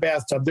pick out their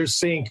bathtub, their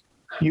sink,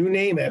 you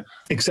name it,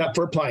 except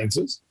for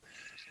appliances.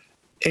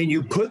 And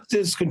you put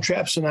this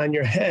contraption on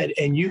your head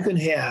and you can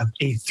have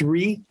a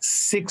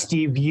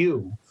 360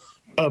 view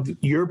of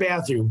your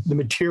bathroom, the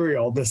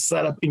material, the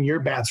setup in your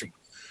bathroom.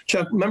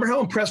 Chuck, remember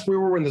how impressed we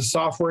were when the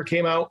software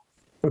came out,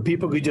 where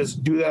people could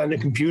just do that on the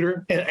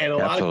computer? And a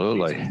lot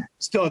Absolutely. of people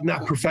still have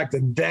not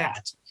perfected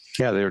that.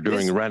 Yeah, they were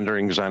doing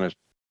renderings on a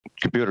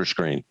computer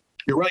screen.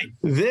 You're right.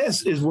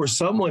 This is where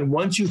someone,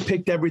 once you've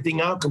picked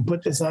everything out, can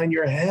put this on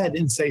your head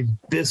and say,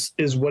 this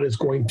is what it's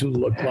going to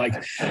look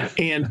like.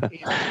 And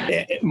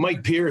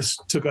Mike Pierce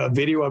took a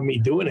video of me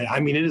doing it. I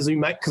mean, it is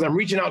because I'm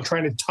reaching out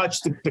trying to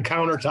touch the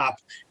countertop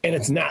and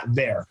it's not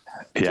there.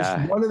 Yeah.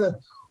 Just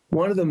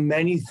one of the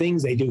many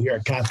things they do here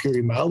at Kopke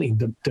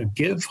Remodeling to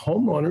give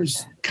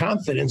homeowners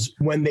confidence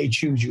when they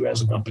choose you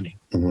as a company.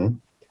 Mm-hmm.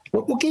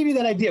 What gave you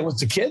that idea?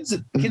 Was the kids?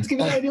 Kids give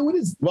you that idea? What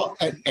is? Well,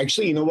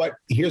 actually, you know what?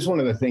 Here's one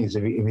of the things.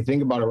 If you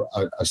think about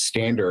a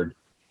standard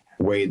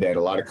way that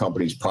a lot of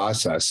companies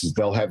process is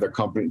they'll have the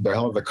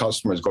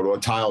customers go to a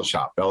tile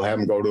shop. They'll have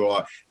them go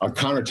to a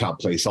countertop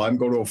place. They'll have them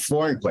go to a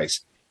flooring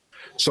place.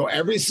 So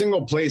every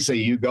single place that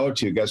you go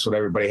to, guess what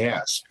everybody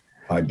has?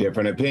 A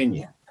different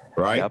opinion,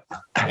 right? Yep.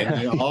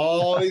 And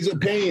all these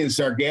opinions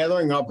start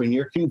gathering up and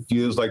you're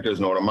confused like there's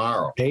no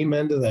tomorrow.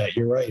 Amen to that.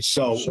 You're right.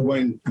 So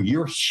when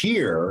you're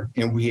here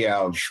and we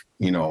have,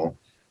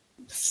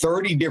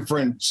 30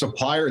 different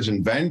suppliers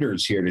and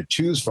vendors here to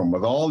choose from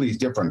with all these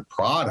different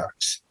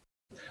products,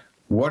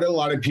 what do a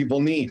lot of people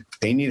need?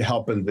 They need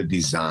help in the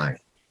design,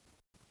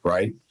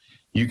 right?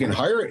 You can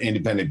hire an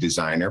independent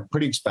designer,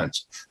 pretty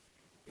expensive.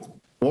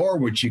 Or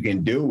what you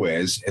can do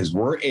is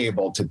we're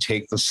able to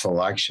take the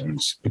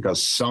selections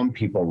because some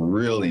people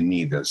really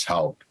need this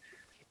help.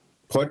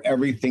 Put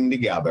everything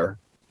together,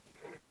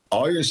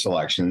 all your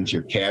selections,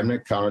 your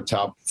cabinet,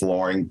 countertop,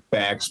 flooring,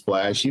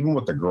 backsplash, even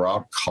with the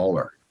grout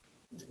color.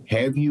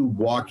 Have you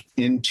walk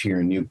into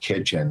your new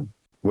kitchen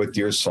with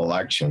your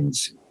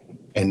selections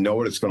and know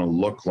what it's going to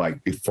look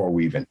like before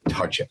we even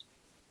touch it.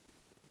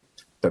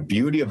 The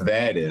beauty of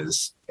that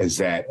is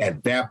that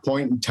at that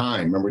point in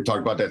time, remember we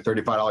talked about that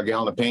 $35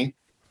 gallon of paint?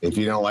 If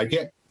you don't like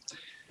it,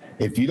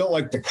 if you don't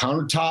like the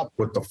countertop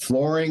with the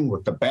flooring,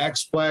 with the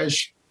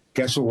backsplash,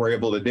 guess what we're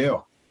able to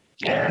do?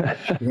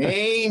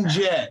 Change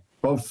it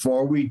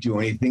before we do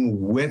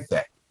anything with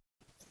it.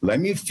 Let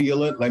me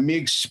feel it. Let me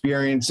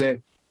experience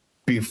it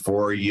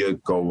before you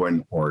go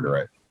and order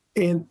it.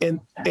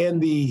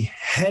 And the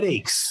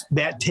headaches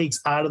that takes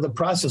out of the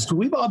process. Because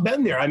we've all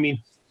been there. I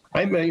mean,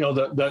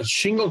 the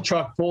shingle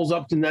truck pulls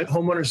up and that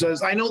homeowner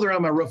says, I know they're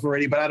on my roof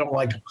already, but I don't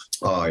like them.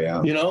 Oh,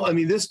 yeah.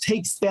 This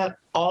takes that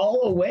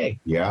all away.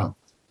 Yeah.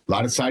 A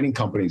lot of siding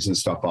companies and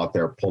stuff out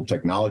there pull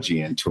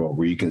technology into it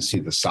where you can see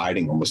the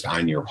siding almost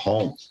on your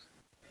home.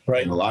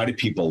 Right. And a lot of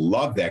people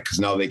love that because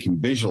now they can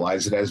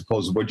visualize it as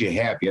opposed to what you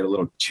have. You had a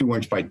little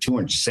 2-inch by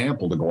 2-inch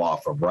sample to go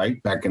off of,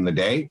 right? Back in the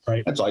day.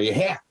 Right. That's all you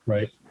had.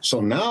 Right.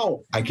 So now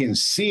I can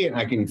see it,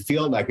 I can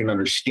feel it, I can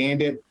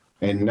understand it.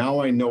 And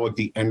now I know what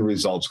the end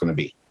result's going to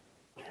be.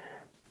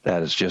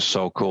 That is just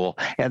so cool.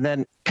 And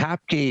then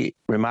Kopke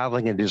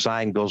Remodeling and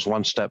Design goes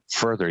one step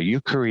further.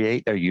 You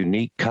create a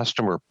unique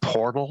customer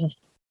portal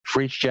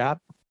for each job?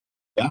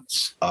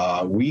 Yes.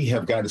 We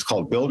have got, it's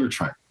called Builder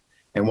Trend.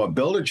 And what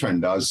Builder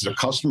Trend does is the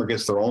customer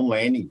gets their own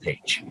landing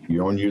page,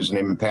 your own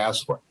username and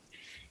password.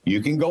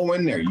 You can go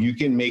in there. You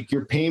can make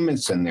your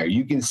payments in there.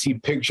 You can see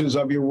pictures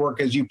of your work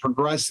as you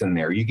progress in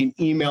there. You can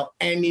email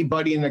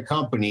anybody in the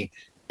company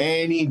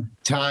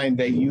anytime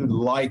that you'd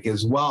like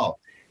as well.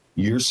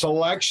 Your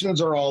selections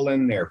are all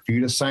in there for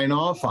you to sign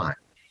off on.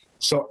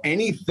 So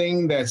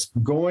anything that's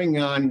going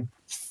on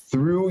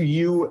through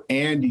you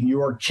and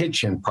your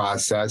kitchen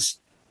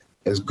process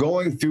is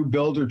going through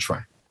Builder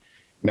Trend.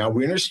 Now,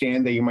 we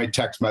understand that you might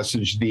text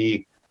message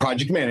the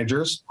project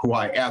managers, who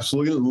I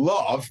absolutely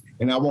love,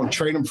 and I won't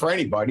trade them for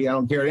anybody. I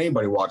don't care if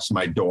anybody walks to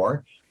my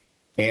door,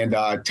 and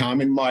Tom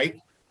and Mike.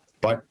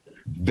 But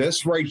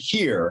this right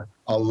here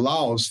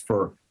allows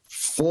for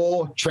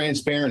full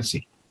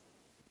transparency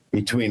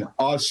between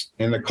us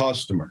and the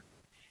customer.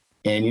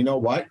 And you know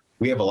what?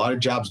 We have a lot of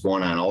jobs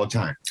going on all the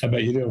time. I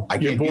bet you do.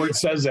 Your board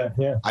says that,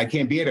 yeah. I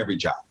can't be at every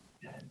job.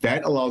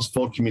 that allows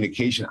full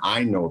communication.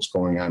 I know what's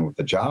going on with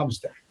the jobs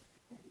then,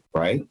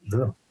 right?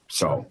 Sure.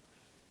 So.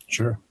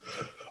 Sure.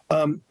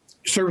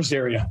 Service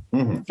area.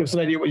 Give us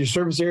an idea what your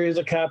service area is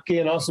at Kopke,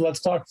 and also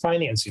let's talk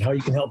financing, how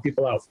you can help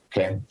people out.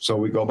 Okay. So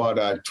we go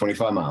about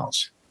 25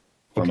 miles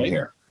from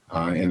here.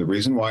 And the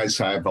reason why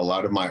is I have a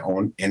lot of my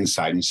own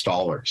inside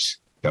installers,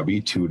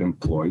 W-2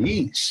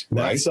 employees,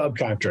 right? Not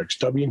subcontractors,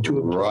 W-2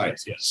 employees. Right.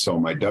 Yes. So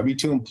my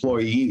W-2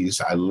 employees,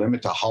 I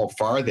limit to how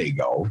far they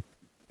go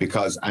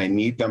because I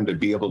need them to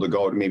be able to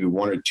go to maybe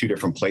one or two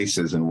different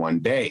places in one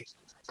day.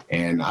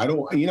 And I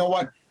don't, you know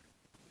what?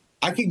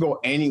 I could go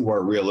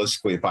anywhere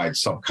realistically if I had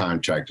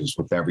subcontractors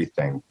with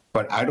everything,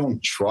 but I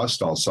don't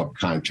trust all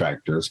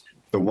subcontractors.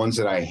 The ones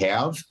that I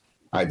have,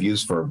 I've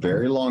used for a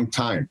very long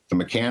time, the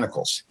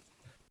mechanicals.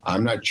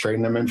 I'm not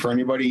trading them in for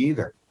anybody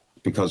either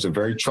because they're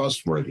very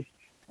trustworthy.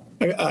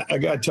 I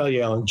got to tell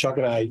you, Alan, Chuck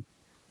and I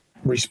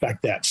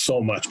respect that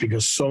so much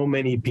because so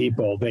many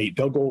people,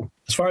 they'll go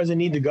as far as they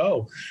need to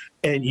go.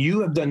 And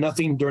you have done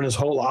nothing during this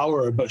whole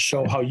hour but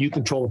show how you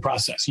control the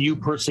process. You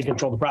personally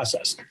control the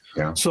process.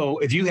 Yeah. So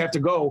if you have to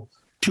go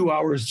 2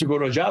 hours to go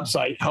to a job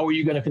site, how are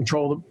you going to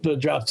control the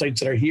job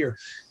sites that are here?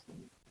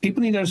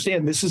 People need to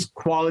understand this is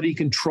quality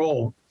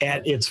control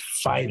at its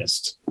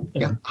finest.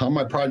 Yeah. How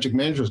my project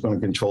manager is going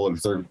to control it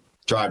if they're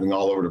driving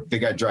all over. They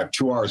got to drive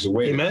 2 hours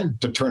away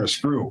to turn a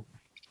screw,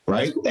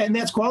 right? And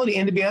that's quality.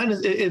 And to be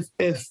honest,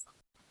 if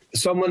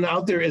someone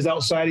out there is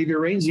outside of your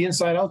range, the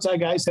inside-outside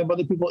guys have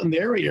other people in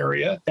their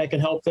area that can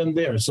help them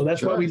there. So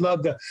that's why we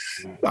love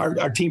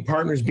our team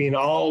partners being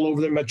all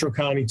over the Metro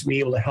County to be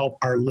able to help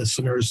our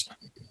listeners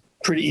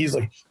pretty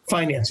easily.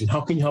 Financing.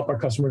 How can you help our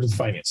customers with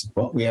financing?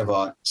 Well, we have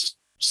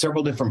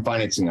several different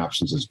financing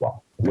options as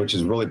well, which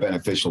is really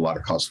beneficial to a lot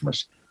of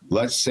customers.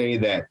 Let's say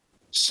that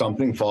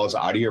something falls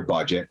out of your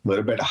budget a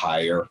little bit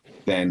higher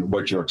than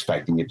what you're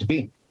expecting it to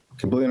be.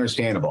 Completely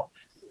understandable.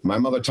 My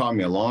mother taught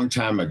me a long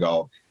time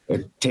ago,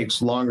 it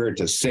takes longer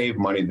to save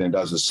money than it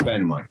does to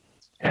spend money.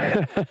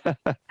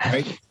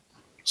 Right?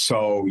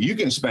 So you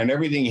can spend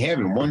everything you have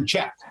in one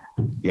check.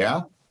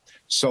 Yeah.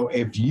 So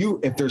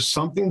if there's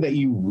something that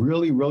you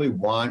really, really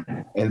want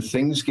and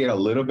things get a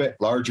little bit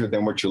larger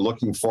than what you're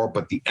looking for,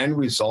 but the end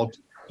result,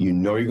 you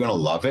know you're going to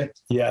love it.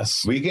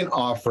 Yes. We can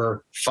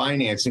offer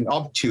financing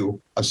up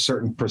to a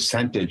certain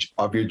percentage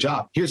of your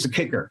job. Here's the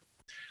kicker.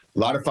 A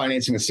lot of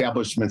financing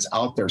establishments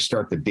out there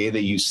start the day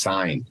that you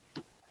sign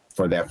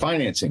for that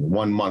financing.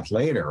 1 month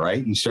later,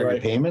 right? You start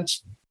your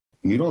payments.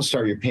 You don't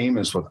start your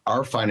payments with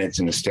our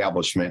financing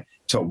establishment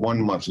till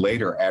 1 month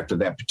later after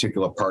that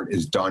particular part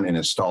is done and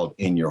installed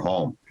in your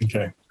home.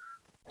 Okay.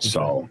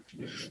 So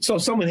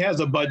if someone has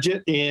a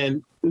budget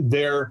and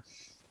they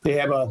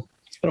have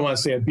I don't want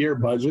to say a beer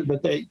budget,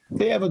 but they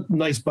have a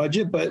nice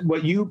budget, but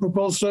what you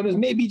propose to them is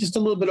maybe just a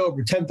little bit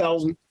over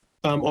 10,000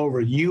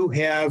 over. You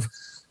have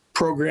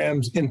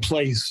programs in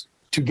place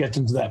to get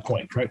them to that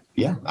point, right?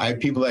 Yeah. I have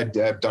people that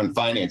have done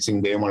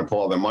financing. They don't want to pull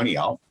all their money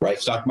out, right?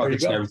 Stock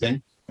markets and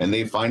everything. And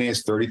they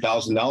financed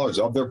 $30,000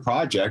 of their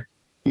project.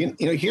 You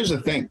know, here's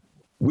the thing.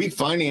 We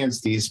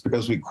finance these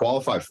because we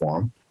qualify for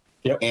them.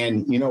 Yep.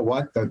 And you know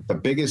what? The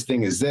biggest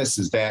thing is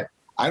that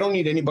I don't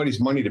need anybody's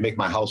money to make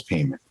my house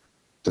payment.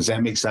 Does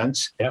that make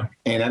sense? Yeah.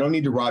 And I don't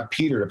need to rob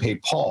Peter to pay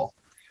Paul.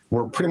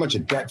 We're pretty much a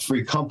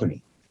debt-free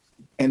company.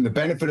 And the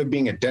benefit of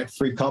being a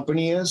debt-free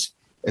company is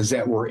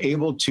that we're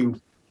able to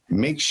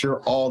make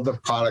sure all the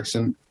products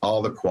and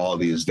all the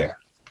quality is there.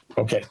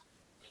 Okay.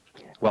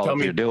 Well,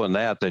 if you're doing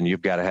that, then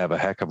you've got to have a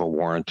heck of a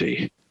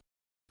warranty.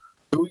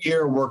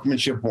 2-year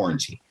workmanship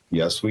warranty.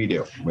 Yes, we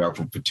do. We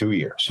offer for 2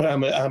 years.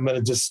 I'm going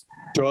to just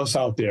throw us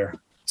out there.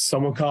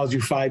 Someone calls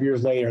you 5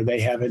 years later, they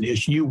have an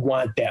issue. You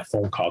want that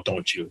phone call,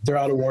 don't you? They're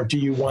out of warranty.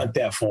 You want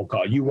that phone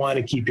call. You want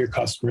to keep your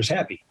customers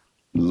happy.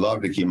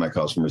 Love to keep my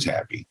customers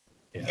happy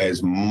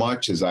as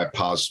much as I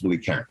possibly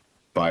can.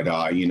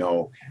 But, you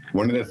know,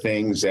 one of the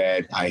things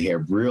that I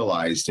have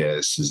realized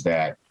is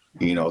that,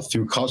 you know,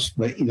 through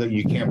customer,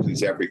 you can't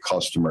please every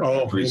customer.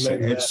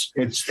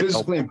 It's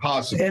physically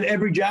impossible. And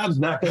every job's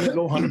not going to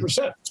go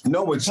 100%.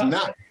 No, it's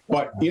not.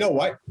 But you know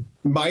what?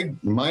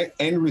 My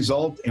end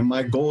result and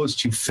my goal is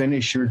to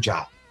finish your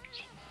job,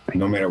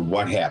 no matter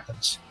what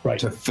happens. Right.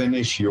 To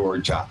finish your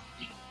job.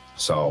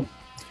 So,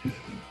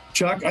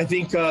 Chuck, I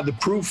think the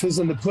proof is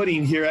in the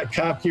pudding here at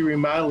Kopke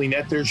Remodeling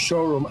at their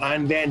showroom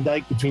on Van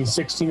Dyke between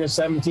 16 and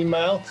 17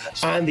 Mile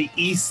on the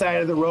east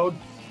side of the road.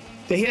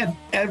 They have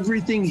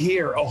everything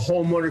here a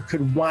homeowner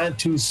could want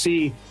to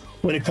see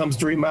when it comes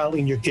to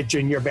remodeling your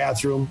kitchen, your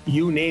bathroom,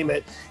 you name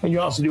it. And you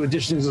also do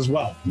additions as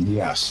well.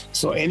 Yes.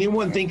 So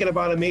anyone thinking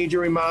about a major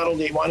remodel,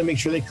 they want to make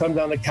sure they come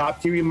down to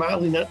Kopke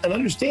Remodeling and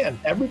understand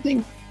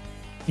everything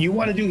you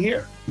want to do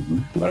here. You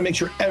want to make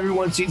sure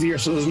everyone sees it here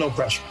so there's no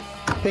pressure.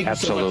 Thank you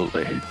so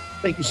much.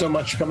 Thank you so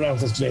much for coming out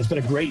with us today. It's been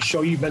a great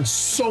show. You've been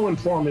so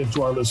informative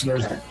to our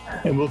listeners,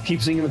 and we'll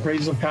keep singing the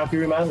praises of Kopke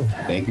Remodeling.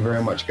 Thank you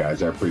very much,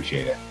 guys. I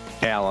appreciate it.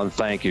 Alan,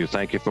 thank you.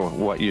 Thank you for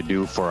what you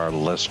do for our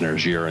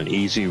listeners. You're an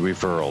easy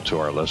referral to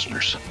our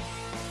listeners.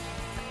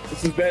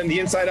 This has been the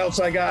Inside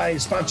Outside Guy,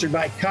 sponsored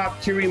by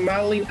Kopke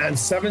Remodeling on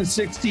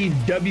 760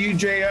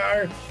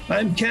 WJR.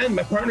 I'm Ken,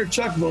 my partner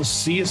Chuck. We'll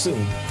see you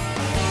soon.